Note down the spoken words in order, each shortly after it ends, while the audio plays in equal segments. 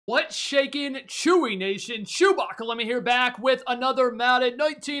What's shaking, Chewy Nation? ChewbaccaLemma here, back with another Madden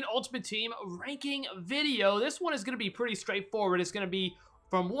 19 Ultimate Team ranking video. This one is going to be pretty straightforward. It's going to be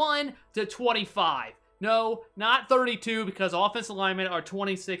from 1 to 25. No, not 32, because offensive linemen are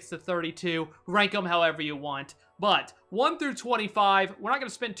 26 to 32. Rank them however you want. But 1 through 25, we're not going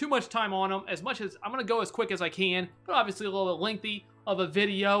to spend too much time on them, as much as I'm going to go as quick as I can, but obviously a little bit lengthy of a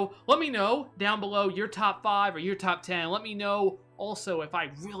video. Let me know down below your top 5 or your top 10. Let me know also if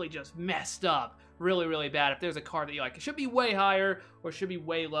I really just messed up really bad. If there's a card that you like, it should be way higher or should be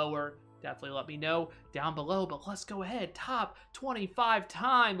way lower, definitely let me know down below. But let's go ahead. Top 25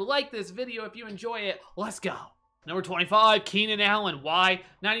 time. Like this video if you enjoy it. Let's go. Number 25, Keenan Allen. Why?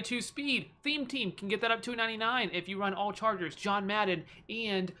 92 speed. Theme team can get that up to a 99 if you run all Chargers, John Madden,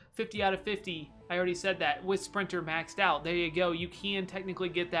 and 50 out of 50. I already said that with Sprinter maxed out. There you go. You can technically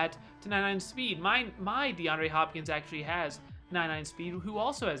get that to 99 speed. My DeAndre Hopkins actually has 99 speed, who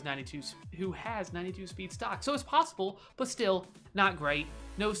also has 92 speed stock. So it's possible, but still not great.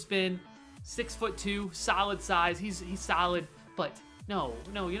 No spin, 6'2", solid size. He's solid, but no,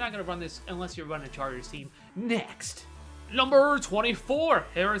 you're not gonna run this unless you're running a Chargers team. Next, number 24,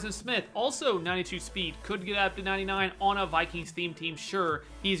 Harrison Smith, also 92 speed, could get up to 99 on a Vikings theme team. Sure,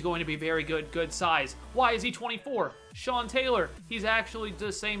 he's going to be very good size. Why is he 24? Sean Taylor, he's actually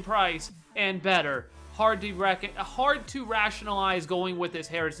the same price and better. Hard to rationalize going with this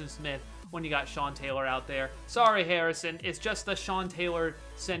Harrison Smith when you got Sean Taylor out there. Sorry, Harrison. It's just the Sean Taylor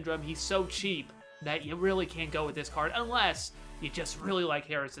syndrome. He's so cheap that you really can't go with this card unless you just really like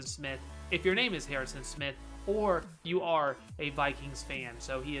Harrison Smith. If your name is Harrison Smith or you are a Vikings fan.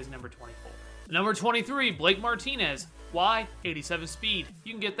 So he is number 24. Number 23, Blake Martinez. Why? 87 speed.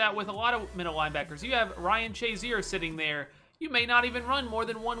 You can get that with a lot of middle linebackers. You have Ryan Shazier sitting there. You may not even run more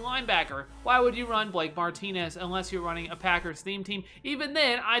than one linebacker. Why would you run Blake Martinez unless you're running a Packers theme team? Even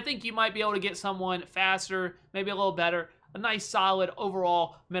then, I think you might be able to get someone faster, maybe a little better. A nice, solid,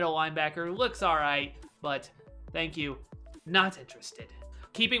 overall middle linebacker. Looks all right, but thank you. Not interested.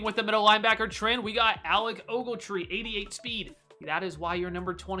 Keeping with the middle linebacker trend, we got Alec Ogletree, 88 speed. That is why you're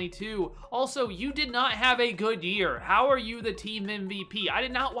number 22. Also, you did not have a good year. How are you the team MVP? I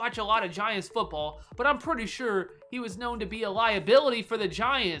did not watch a lot of Giants football, but I'm pretty sure he was known to be a liability for the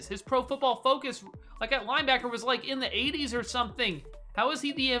Giants. His Pro Football Focus, like at linebacker, was like in the 80s or something. How is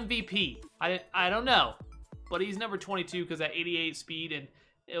he the MVP? I don't know, but he's number 22 because that 88 speed, and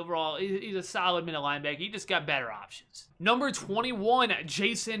overall, he's a solid middle linebacker. He just got better options. Number 21,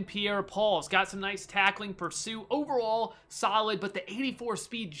 Jason Pierre-Paul's got some nice tackling, pursuit. Overall, solid, but the 84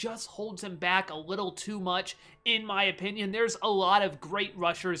 speed just holds him back a little too much, in my opinion. There's a lot of great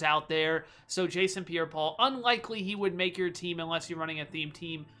rushers out there, so Jason Pierre-Paul, unlikely he would make your team unless you're running a theme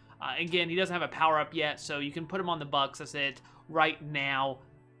team. Again, he doesn't have a power-up yet, so you can put him on the Bucks. That's it right now.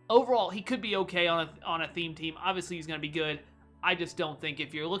 Overall, he could be okay on a theme team. Obviously, he's going to be good. I just don't think,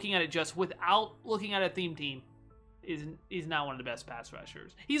 if you're looking at it just without looking at a theme team, he's not one of the best pass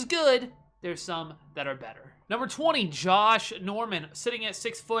rushers. He's good. There's some that are better. Number 20, Josh Norman, sitting at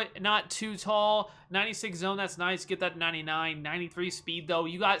 6 foot, not too tall. 96 zone, that's nice. Get that 99. 93 speed, though.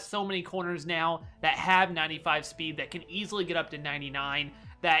 You got so many corners now that have 95 speed that can easily get up to 99,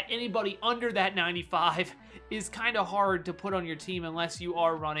 that anybody under that 95 is kind of hard to put on your team unless you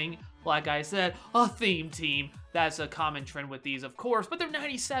are running, like I said, a theme team. That's a common trend with these, of course, but they're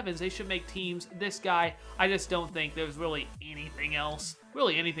 97s. They should make teams. This guy, I just don't think there's really anything else,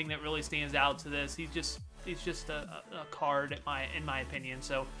 anything that really stands out to this. He's just a card in my opinion.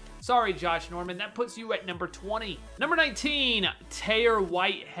 So sorry, Josh Norman. That puts you at number 20. Number 19, Tahir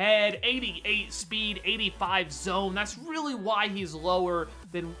Whitehead, 88 speed, 85 zone. That's really why he's lower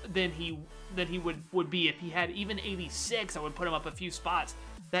than he would be. If he had even 86, I would put him up a few spots.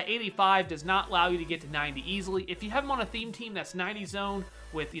 That 85 does not allow you to get to 90 easily. If you have him on a theme team that's 90 zone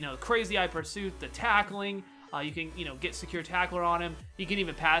with, crazy eye pursuit, the tackling, you can, get secure tackler on him. He can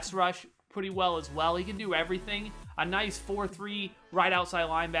even pass rush pretty well as well. He can do everything. A nice 4-3 right outside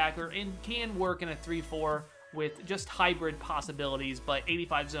linebacker, and can work in a 3-4 with just hybrid possibilities, but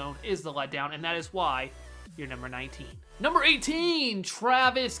 85 zone is the letdown, and that is why you're number 19. Number 18,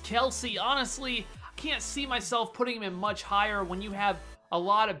 Travis Kelce. Honestly, I can't see myself putting him in much higher when you have a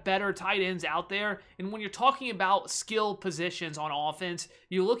lot of better tight ends out there. And when you're talking about skill positions on offense,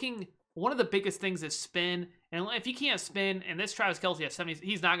 you're looking, one of the biggest things is spin. And if you can't spin, and this Travis Kelce has 70,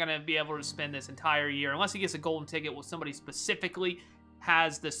 he's not going to be able to spin this entire year unless he gets a golden ticket with somebody specifically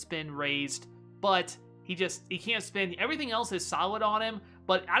has the spin raised. But he can't spin. Everything else is solid on him,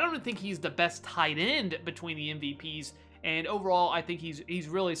 but I don't think he's the best tight end between the MVPs. And overall, I think he's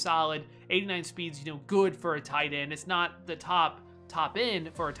really solid. 89 speed's, good for a tight end. It's not the top top end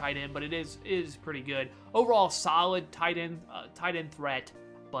for a tight end, but it is pretty good. Overall, solid tight end threat,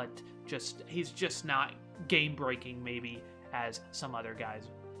 but he's just not game-breaking maybe as some other guys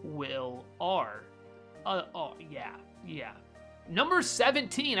are. Yeah. Number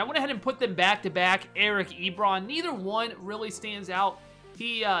 17, I went ahead and put them back-to-back, Eric Ebron. Neither one really stands out.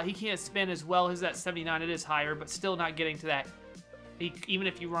 He can't spin as well. His at 79, it is higher, but still not getting to that. Even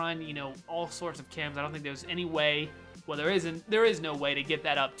if you run, all sorts of chems, I don't think there's any way, well, there is no way to get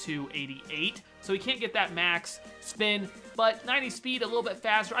that up to 88. So he can't get that max spin, but 90 speed, a little bit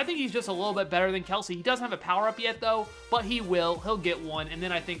faster. I think he's just a little bit better than Kelsey. He doesn't have a power-up yet, though, but he'll get one, and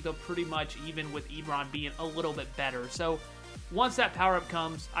then I think they'll pretty much even with Ebron being a little bit better. So once that power-up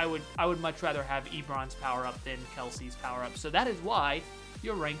comes, I would much rather have Ebron's power-up than Kelsey's power-up. So that is why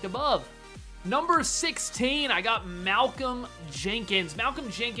you're ranked above. Number 16, I got Malcolm Jenkins. Malcolm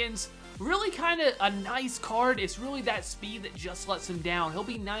Jenkins, really kind of a nice card. It's really that speed that just lets him down. He'll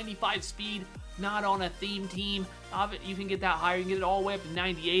be 95 speed, not on a theme team. You can get that higher. You can get it all the way up to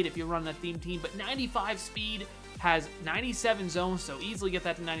 98 if you're running a theme team, but 95 speed, has 97 zones, so easily get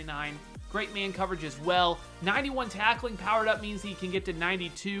that to 99. Great man coverage as well. 91 tackling powered up means he can get to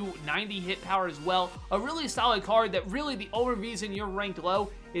 92, 90 hit power as well. A really solid card that really the only reason you're ranked low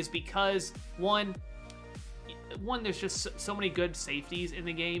is because one, there's just so many good safeties in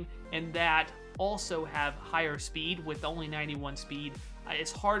the game, and that also have higher speed with only 91 speed.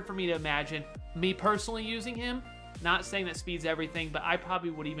 It's hard for me to imagine me personally using him. Not saying that speed's everything, but I probably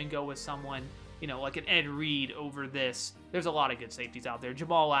would even go with someone, like an Ed Reed over this. There's a lot of good safeties out there.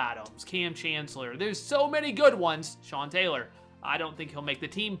 Jamal Adams, Cam Chancellor. There's so many good ones. Sean Taylor. I don't think he'll make the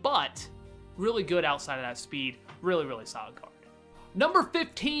team, but really good outside of that speed. Really, really solid card. Number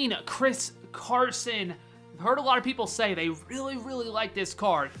 15, Chris Carson. I've heard a lot of people say they really, really like this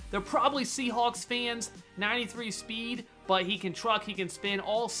card. They're probably Seahawks fans. 93 speed, but he can truck, he can spin,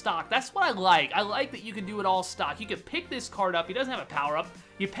 all stock. That's what I like. I like that you can do it all stock. You can pick this card up. He doesn't have a power-up.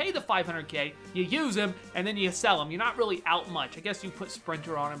 You pay the $500K, you use him, and then you sell him. You're not really out much. I guess you put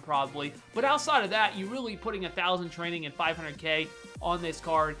Sprinter on him probably. But outside of that, you're really putting 1,000 training and $500K on this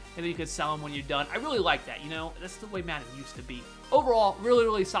card, and then you can sell him when you're done. I really like that, That's the way Madden used to be. Overall, really,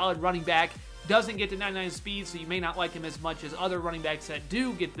 really solid running back. Doesn't get to 99 speed, so you may not like him as much as other running backs that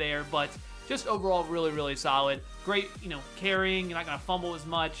do get there, but just overall really, really solid. Great, carrying. You're not going to fumble as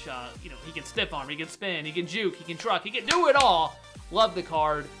much. He can stiff arm, he can spin, he can juke, he can truck, he can do it all. Love the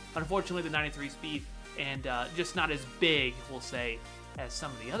card. Unfortunately, the 93 speed and just not as big, we'll say, as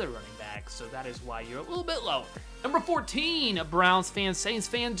some of the other running backs, so that is why you're a little bit lower. Number 14, Browns fan, Saints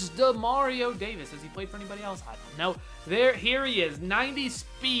fan, just Demario Davis. Has he played for anybody else? I don't know. Here he is, 90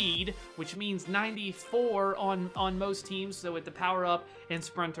 speed, which means 94 on most teams, so with the power up and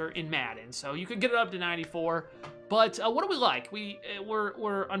sprinter in Madden. So you could get it up to 94. But what do we like?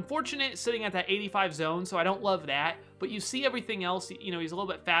 We're unfortunate sitting at that 85 zone, so I don't love that. But you see everything else, he's a little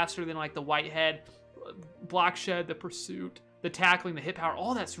bit faster than like the Whitehead, block shed, the pursuit, the tackling, the hit power,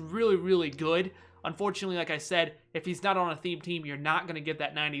 all that's really, really good. Unfortunately, like I said, if he's not on a theme team, you're not going to get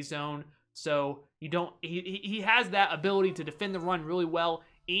that 90 zone. So you don't. He has that ability to defend the run really well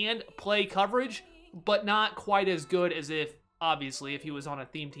and play coverage, but not quite as good as obviously, if he was on a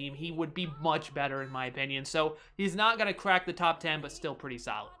theme team, he would be much better in my opinion. So he's not going to crack the top 10, but still pretty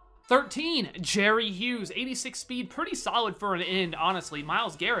solid. 13, Jerry Hughes, 86 speed, pretty solid for an end, honestly.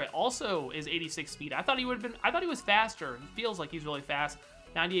 Myles Garrett also is 86 speed. I thought he was faster. It feels like he's really fast.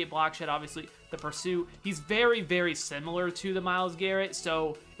 98 block shed, obviously. The pursuit, he's very, very similar to the Myles Garrett.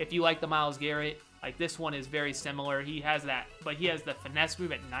 So if you like the Myles Garrett, like this one is very similar. He has that, but he has the finesse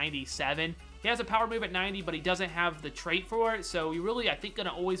move at 97. He has a power move at 90, but he doesn't have the trait for it. So you really, I think, going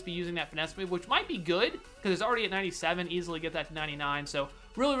to always be using that finesse move, which might be good because it's already at 97. Easily get that to 99. So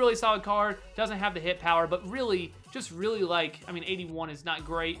really, really solid card. Doesn't have the hit power, but really, just really like, 81 is not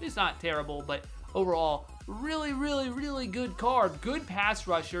great. It's not terrible, but overall, really, really, really good card. Good pass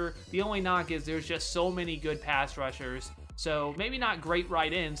rusher. The only knock is there's just so many good pass rushers. So maybe not great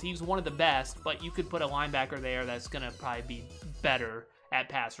right ends. He's one of the best, but you could put a linebacker there that's going to probably be better at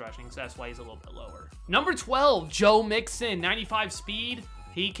pass rushing, so that's why he's a little bit lower. Number 12, Joe Mixon, 95 speed.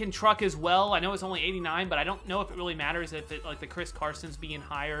 He can truck as well. I know it's only 89, but I don't know if it really matters if it, like the Chris Carson's being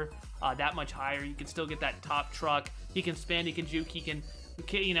higher, that much higher. You can still get that top truck. He can spin, he can juke, he can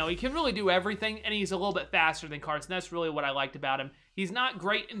really do everything, and he's a little bit faster than Carson. That's really what I liked about him. He's not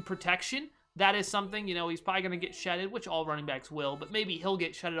great in protection. That is something, he's probably going to get shedded, which all running backs will, but maybe he'll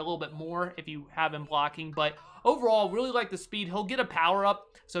get shedded a little bit more if you have him blocking. But overall, really like the speed. He'll get a power up,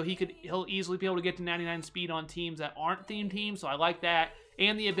 so he'll easily be able to get to 99 speed on teams that aren't theme teams, so I like that.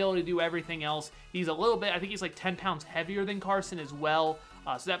 and the ability to do everything else. He's a little bit, I think he's like 10 pounds heavier than Carson as well,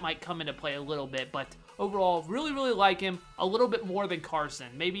 so that might come into play a little bit, but overall, really, really like him a little bit more than Carson.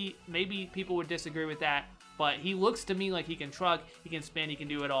 Maybe people would disagree with that, but he looks to me like he can truck, he can spin, he can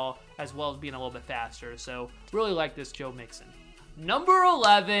do it all, as well as being a little bit faster, so really like this Joe Mixon. Number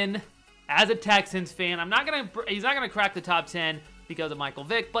 11, as a Texans fan, he's not gonna crack the top 10 because of Michael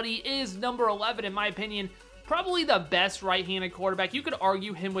Vick, but he is number 11 in my opinion. Probably the best right-handed quarterback. You could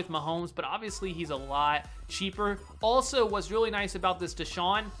argue him with Mahomes, but obviously he's a lot cheaper. Also, what's really nice about this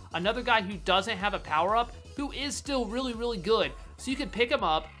Deshaun, another guy who doesn't have a power-up, who is still really, really good. So you could pick him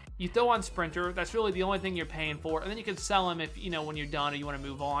up, you throw on Sprinter, that's really the only thing you're paying for, and then you can sell him if, when you're done or you want to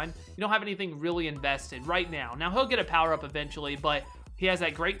move on. You don't have anything really invested right now. Now, he'll get a power-up eventually, but he has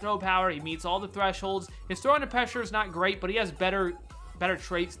that great throw power. He meets all the thresholds. His throw under pressure is not great, but he has better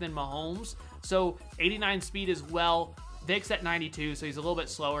traits than Mahomes. So 89 speed as well. Vic's at 92, so he's a little bit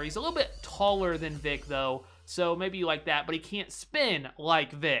slower. He's a little bit taller than Vic though, so maybe you like that, but he can't spin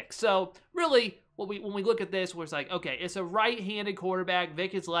like Vic. So really, when we look at this, we're like, okay, it's a right-handed quarterback.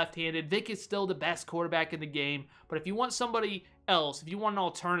 Vic is left-handed. Vic is still the best quarterback in the game, but if you want somebody else, if you want an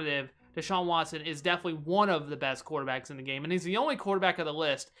alternative, Deshaun Watson is definitely one of the best quarterbacks in the game, and he's the only quarterback of the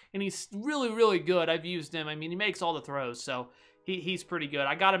list, and he's really, really good. I've used him. I mean, he makes all the throws, so he's pretty good.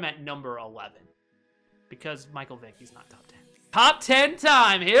 I got him at number 11 because Michael Vick, he's not top 10. Top 10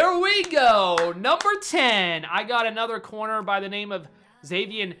 time. Here we go. Number 10. I got another corner by the name of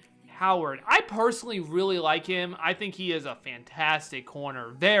Xavier Howard. I personally really like him. I think he is a fantastic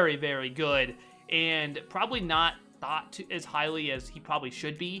corner. Very, very good, and probably not thought as highly as he probably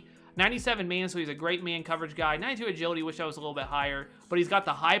should be. 97 man, so he's a great man coverage guy. 92 agility, wish I was a little bit higher, but he's got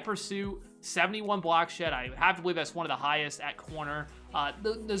the high pursuit, 71 block shed. I have to believe that's one of the highest at corner.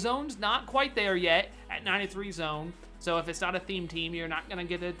 The zone's not quite there yet at 93 zone, so if it's not a theme team, you're not going to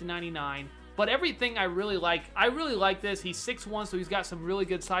get it to 99. But everything I really like this. He's 6'1", so he's got some really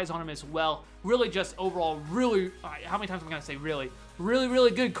good size on him as well. Really just overall, really, how many times am I going to say really? Really,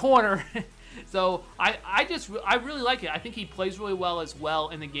 really good corner. So I really like it. I think he plays really well as well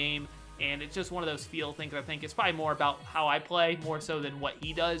in the game, and it's just one of those feel things. I think it's probably more about how I play more so than what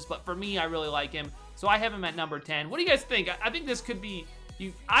he does, but for me, I really like him, so I have him at number 10. What do you guys think? I think this could be,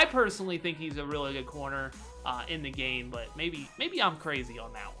 I personally think he's a really good corner in the game, but maybe I'm crazy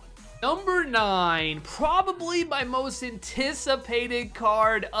on that one. Number 9, probably my most anticipated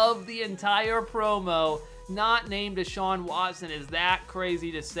card of the entire promo, not named Deshaun Watson. Is that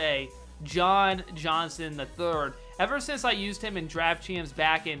crazy to say? John Johnson III. Ever since I used him in Draft Champs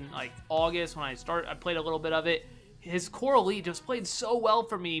back in like August when I played a little bit of it, his core elite just played so well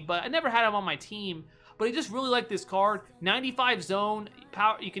for me, but I never had him on my team. But I just really like this card. 95 zone,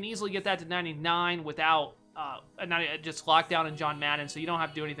 power, you can easily get that to 99 without just lockdown in John Madden, so you don't have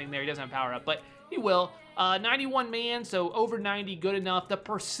to do anything there. He doesn't have power up, but he will. 91 man, so over 90, good enough. The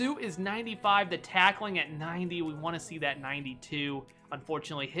pursuit is 95, the tackling at 90. We want to see that 92.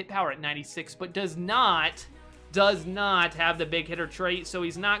 Unfortunately, hit power at 96, but does not have the big hitter trait, so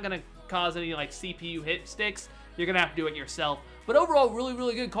he's not going to cause any like CPU hit sticks. You're going to have to do it yourself. But overall, really,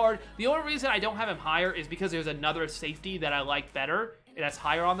 really good card. The only reason I don't have him higher is because there's another safety that I like better, and that's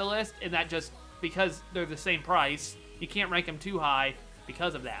higher on the list, and that just because they're the same price, you can't rank them too high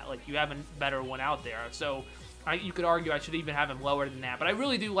because of that. Like, you have a better one out there. So you could argue I should even have him lower than that. But I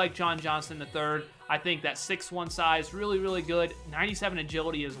really do like John Johnson III. I think that 6'1" size, really, really good. 97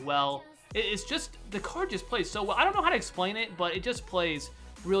 agility as well. It's just, the card just plays so well. I don't know how to explain it, but it just plays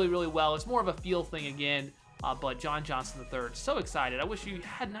really, really well. It's more of a feel thing again. But John Johnson III, so excited. I wish you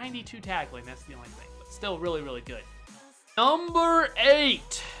had 92 tackling. That's the only thing. But still really, really good. Number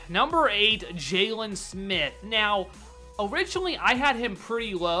 8. Number 8, Jalen Smith. Now, originally, I had him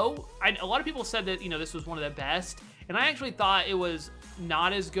pretty low. A lot of people said that, this was one of the best. And I actually thought it was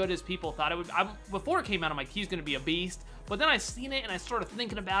not as good as people thought it would. Before it came out, I'm like, he's going to be a beast. But then I seen it, and I started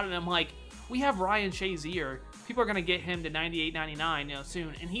thinking about it, and I'm like, we have Ryan Shazier. People are going to get him to 98, 99,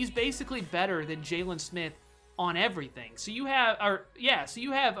 soon. And he's basically better than Jalen Smith on everything. So you have, a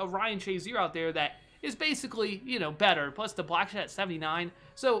Ryan Shazier out there that is basically, better. Plus the block shot at 79.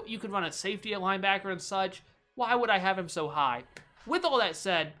 So you could run a safety at linebacker and such. Why would I have him so high? With all that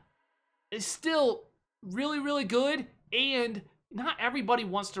said, it's still really, really good, and not everybody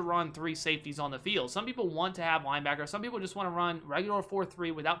wants to run 3 safeties on the field. Some people want to have linebackers. Some people just want to run regular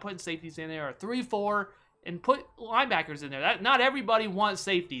 4-3 without putting safeties in there, or 3-4 and put linebackers in there. Not everybody wants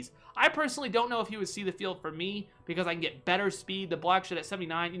safeties. I personally don't know if he would see the field for me because I can get better speed. The block shot at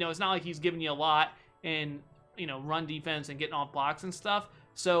 79, it's not like he's giving you a lot in, run defense and getting off blocks and stuff.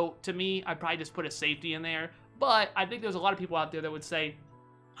 So to me, I'd probably just put a safety in there. But I think there's a lot of people out there that would say,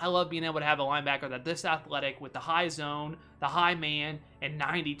 I love being able to have a linebacker that this athletic with the high zone, the high man, and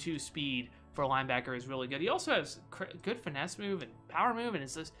 92 speed for a linebacker is really good. He also has good finesse move and power move, and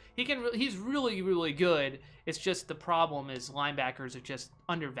it's just, he's really, really good. It's just the problem is linebackers are just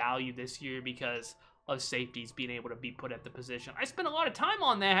undervalued this year because of safeties being able to be put at the position. I spent a lot of time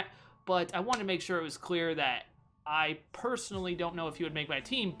on that, but I wanted to make sure it was clear that I personally don't know if he would make my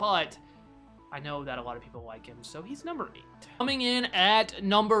team, but I know that a lot of people like him, so he's number 8. Coming in at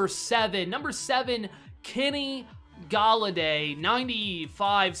number 7. Number 7, Kenny Galladay,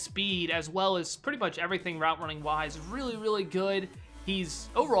 95 speed, as well as pretty much everything route running wise. Really, really good. He's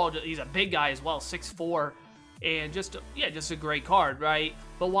a big guy as well, 6'4", and just a great card, right?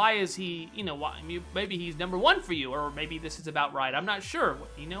 But why is he, maybe he's number 1 for you, or maybe this is about right. I'm not sure.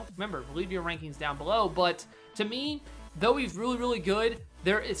 Remember, leave your rankings down below. But to me, though he's really, really good,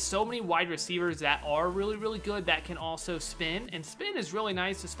 there is so many wide receivers that are really, really good that can also spin, and spin is really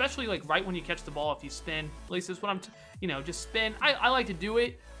nice, especially like right when you catch the ball. If you spin, at least that's what I'm, just spin. I like to do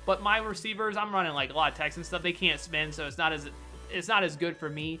it, but my receivers, I'm running like a lot of text and stuff. They can't spin, so it's not as good for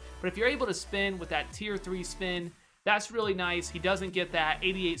me. But if you're able to spin with that tier 3 spin, that's really nice. He doesn't get that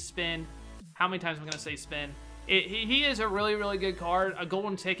 88 spin. How many times am I going to say spin? He is a really, really good card. A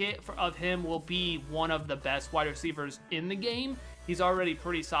golden ticket of him will be one of the best wide receivers in the game. He's already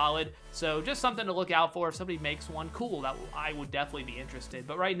pretty solid, so just something to look out for. If somebody makes one, cool, I would definitely be interested.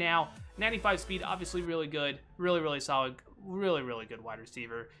 But right now, 95 speed, obviously really good, really, really solid, really, really good wide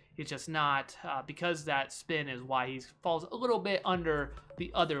receiver. He's just not, because that spin is why he falls a little bit under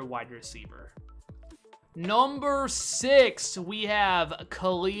the other wide receiver. Number 6, we have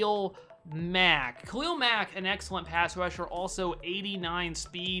Khalil Mack. Khalil Mack, an excellent pass rusher, also 89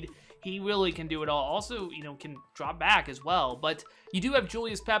 speed. He really can do it all. Also, can drop back as well. But you do have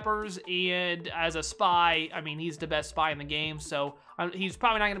Julius Peppers, and as a spy, I mean, he's the best spy in the game, so he's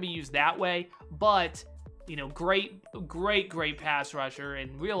probably not going to be used that way. But, great pass rusher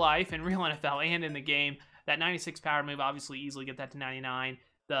in real life, in real NFL, and in the game. That 96 power move, obviously, easily get that to 99.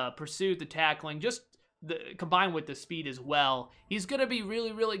 The pursuit, the tackling, just combined with the speed as well. He's going to be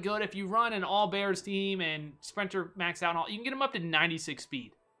really, really good. If you run an all-Bears team and Sprinter max out, you can get him up to 96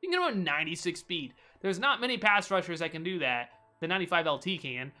 speed. You can get him at 96 speed. There's not many pass rushers that can do that. The 95 LT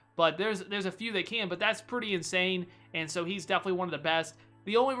can, but there's a few that can, but that's pretty insane, and so he's definitely one of the best.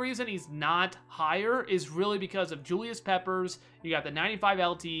 The only reason he's not higher is really because of Julius Peppers. You got the 95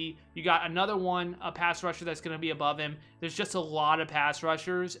 LT. You got another one, a pass rusher that's going to be above him. There's just a lot of pass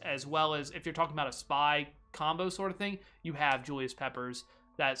rushers, as well as if you're talking about a spy combo sort of thing, you have Julius Peppers.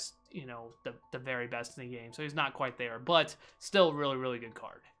 That's, the very best in the game. So he's not quite there, but still really, really good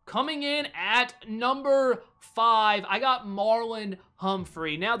card. Coming in at number 5, I got Marlon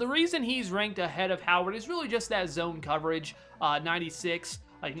Humphrey. Now, the reason he's ranked ahead of Howard is really just that zone coverage, 96.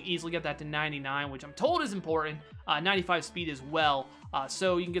 I can easily get that to 99, which I'm told is important. 95 speed as well,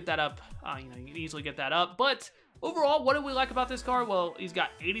 so you can get that up. You can easily get that up. But overall, what do we like about this card? Well, he's got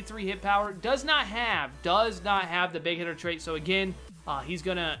 83 hit power. Does not have the big hitter trait. So again, he's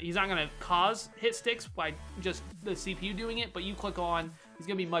not gonna cause hit sticks by just the CPU doing it. But you click on, he's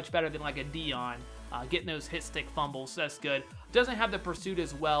gonna be much better than like a Dion, getting those hit stick fumbles. That's good. Doesn't have the pursuit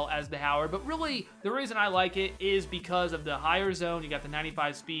as well as the Howard, but really the reason I like it is because of the higher zone. You got the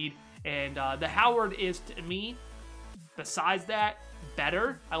 95 speed, and the Howard is, to me, besides that,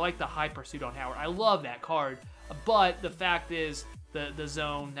 better. I like the high pursuit on Howard. I love that card, but the fact is the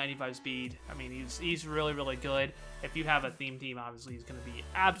zone, 95 speed, I mean, he's really, really good. If you have a theme team, obviously he's going to be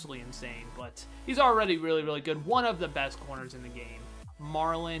absolutely insane, but he's already really, really good. One of the best corners in the game,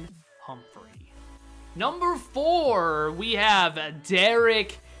 Marlon Humphrey. Number 4, we have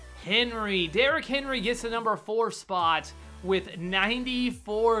Derrick Henry. Derrick Henry gets the number 4 spot with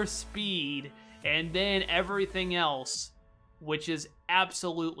 94 speed, and then everything else, which is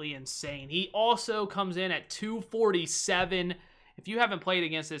absolutely insane. He also comes in at 247. If you haven't played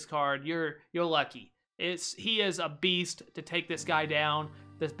against this card, you're lucky. He is a beast to take this guy down.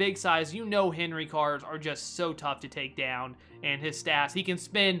 This big size, Henry cards are just so tough to take down, and his stats, he can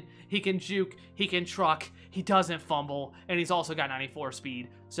spin, he can juke, he can truck, he doesn't fumble, and he's also got 94 speed.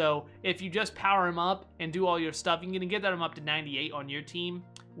 So if you just power him up and do all your stuff, you can get him up to 98 on your team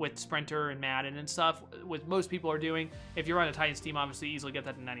with Sprinter and Madden and stuff, what most people are doing. If you run a Titans team, obviously easily get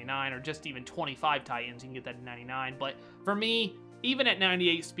that to 99, or just even 25 Titans, you can get that to 99. But for me, even at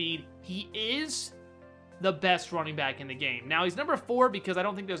 98 speed, he is the best running back in the game. Now, he's number 4 because I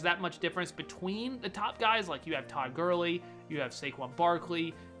don't think there's that much difference between the top guys. Like, you have Todd Gurley, you have Saquon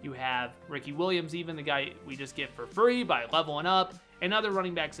Barkley, you have Ricky Williams, even the guy we just get for free by leveling up, and other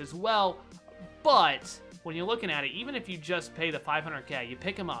running backs as well. But when you're looking at it, even if you just pay the 500K, you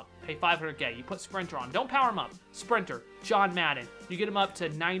pick him up, pay 500K, you put Sprinter on. Don't power him up. Sprinter, John Madden. You get him up to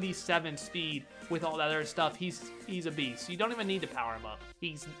 97 speed with all that other stuff. He's a beast. You don't even need to power him up.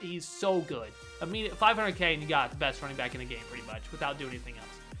 He's so good. Immediate 500K and you got the best running back in the game pretty much without doing anything else.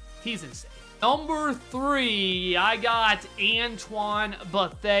 He's insane. Number 3, I got Antoine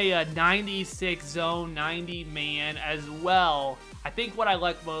Bethea, 96 zone, 90 man as well. I think what I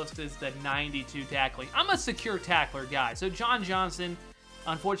like most is the 92 tackling. I'm a secure tackler guy. So John Johnson,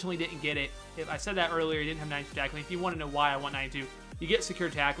 unfortunately, didn't get it. If I said that earlier, he didn't have 92 tackling. If you want to know why I want 92, you get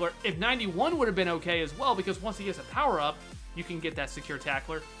secure tackler. If 91 would have been okay as well, because once he gets a power up, you can get that secure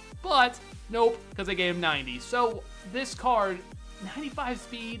tackler. But nope, because I gave him 90. So this card, 95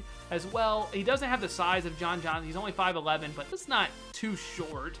 speed as well. He doesn't have the size of John Johnson. He's only 5'11", but that's not too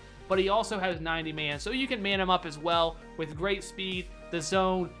short. But he also has 90 man, so you can man him up as well with great speed, the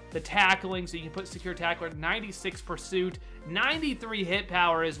zone, the tackling, so you can put secure tackler, 96 pursuit, 93 hit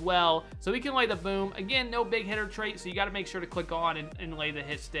power as well, so he can lay the boom. Again, no big hitter trait, so you got to make sure to click on and lay the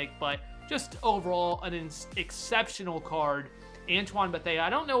hit stick, but just overall an exceptional card. Antoine Bethea, I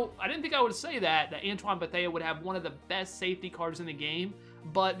don't know, I didn't think I would say that Antoine Bethea would have one of the best safety cards in the game,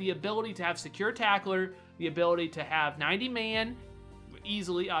 but the ability to have secure tackler, the ability to have 90 man,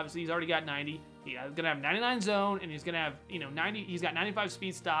 easily, obviously he's already got 90. He's gonna have 99 zone, and he's gonna have 90. He's got 95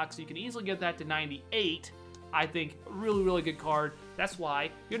 speed stock, so you can easily get that to 98. I think really good card. That's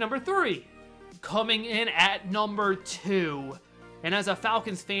why you're number 3. Coming in at number 2, and as a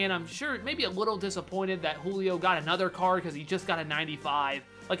Falcons fan, I'm sure maybe a little disappointed that Julio got another card because he just got a 95.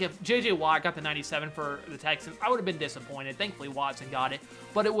 Like if JJ Watt got the 97 for the Texans, I would have been disappointed. Thankfully Watson got it,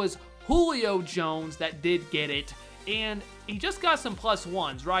 but it was Julio Jones that did get it. And he just got some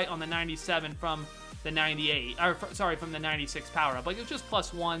 +1s, right, on the 97 from the 98, or sorry, from the 96 power-up. Like, it was just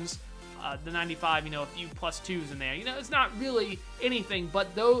 +1s. The 95, a few +2s in there. It's not really anything,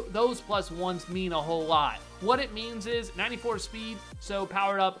 but those +1s mean a whole lot. What it means is 94 speed, so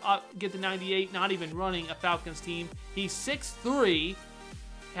powered up, get the 98, not even running a Falcons team. He's 6'3",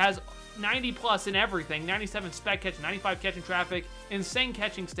 has 90 plus in everything, 97 spec catch, 95 catching traffic, insane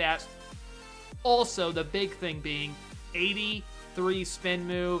catching stats. Also, the big thing being 83 spin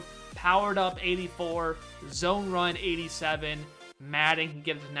move, powered up 84, zone run 87, Madden can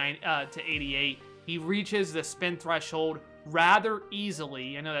get it to 88. He reaches the spin threshold rather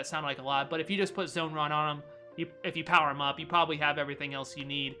easily. I know that sounded like a lot, but if you just put zone run on him, if you power him up, you probably have everything else you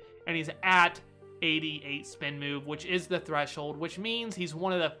need. And he's at 88 spin move, which is the threshold, which means he's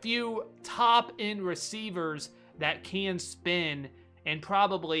one of the few top-end receivers that can spin. And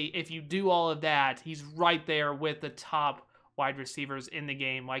probably, if you do all of that, he's right there with the top wide receivers in the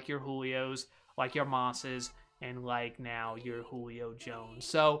game, like your Julios, like your Mosses, and like now your Julio Jones.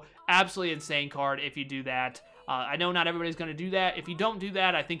 So, absolutely insane card if you do that. I know not everybody's going to do that. If you don't do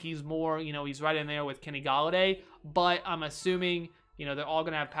that, I think he's more, he's right in there with Kenny Galladay. But I'm assuming, they're all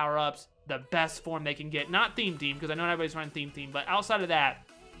going to have power-ups, the best form they can get. Not Theme Team, because I know everybody's running Theme Team, but outside of that,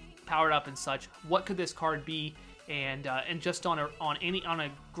 powered up and such, what could this card be? And just on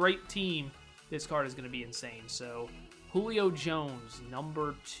a great team, this card is going to be insane. So Julio Jones,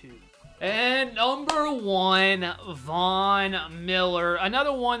 number 2. And number 1, Von Miller.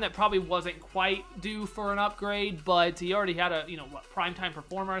 Another one that probably wasn't quite due for an upgrade, but he already had a, primetime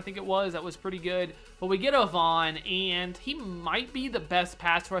performer, I think it was. That was pretty good. But we get a Von, and he might be the best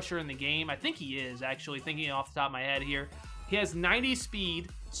pass rusher in the game. I think he is, actually, thinking off the top of my head here. He has 90 speed,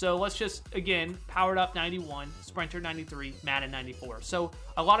 so let's just, again, powered up 91, Sprinter 93, Madden 94. So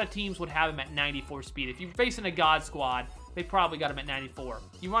a lot of teams would have him at 94 speed. If you're facing a God squad, they probably got him at 94.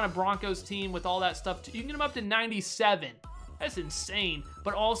 You run a Broncos team with all that stuff, you can get him up to 97. That's insane.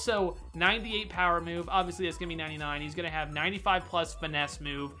 But also 98 power move. Obviously, that's going to be 99. He's going to have 95 plus finesse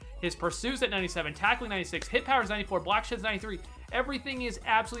move. His pursuit's at 97, tackling 96, hit power is 94, block shed's 93. Everything is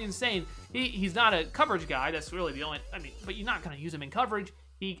absolutely insane. He's not a coverage guy. That's really the only, but you're not going to use him in coverage.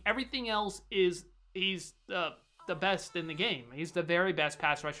 Everything else is, he's the best in the game. He's the very best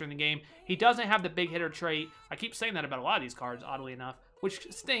pass rusher in the game. He doesn't have the big hitter trait. I keep saying that about a lot of these cards, oddly enough,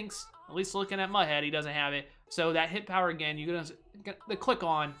 which stinks. At least looking at Mudhead, he doesn't have it. So that hit power again, you're gonna the click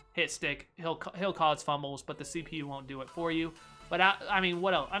on hit stick. He'll cause fumbles, but the CPU won't do it for you. But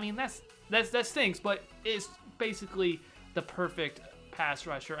what else? That stinks. But it's basically the perfect pass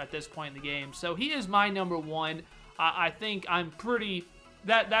rusher at this point in the game. So he is my number 1. I think I'm pretty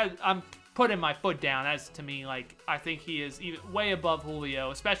I'm putting my foot down. That's, to me, like, I think he is even way above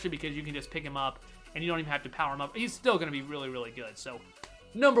Julio, especially because you can just pick him up and you don't even have to power him up. He's still going to be really good. So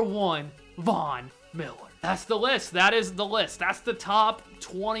number 1, Von Miller. That's the list. That is the list. That's the top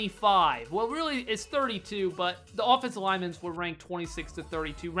 25. Well, really, it's 32, but the offensive linemen were ranked 26 to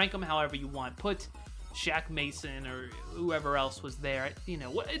 32. Rank them however you want. Put Shaq Mason or whoever else was there. You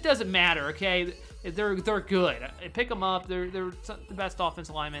know, it doesn't matter, okay? They're good. Pick them up. They're the best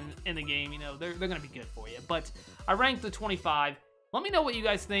offensive linemen in the game. You know, they're going to be good for you. But I ranked the 25. Let me know what you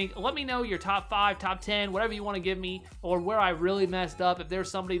guys think. Let me know your top 5, top 10, whatever you want to give me, or where I really messed up. If there's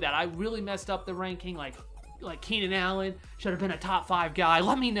somebody that I really messed up the ranking, like Keenan Allen, should have been a top 5 guy,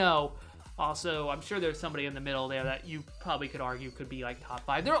 let me know. Also, I'm sure there's somebody in the middle there that you probably could argue could be like top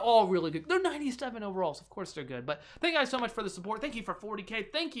 5. They're all really good. They're 97 overall, so of course they're good. But thank you guys so much for the support. Thank you for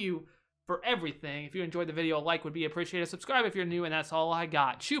 40K. Thank you for everything. If you enjoyed the video, a like would be appreciated. Subscribe if you're new, and that's all I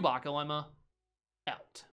got. ChewbaccaLemma.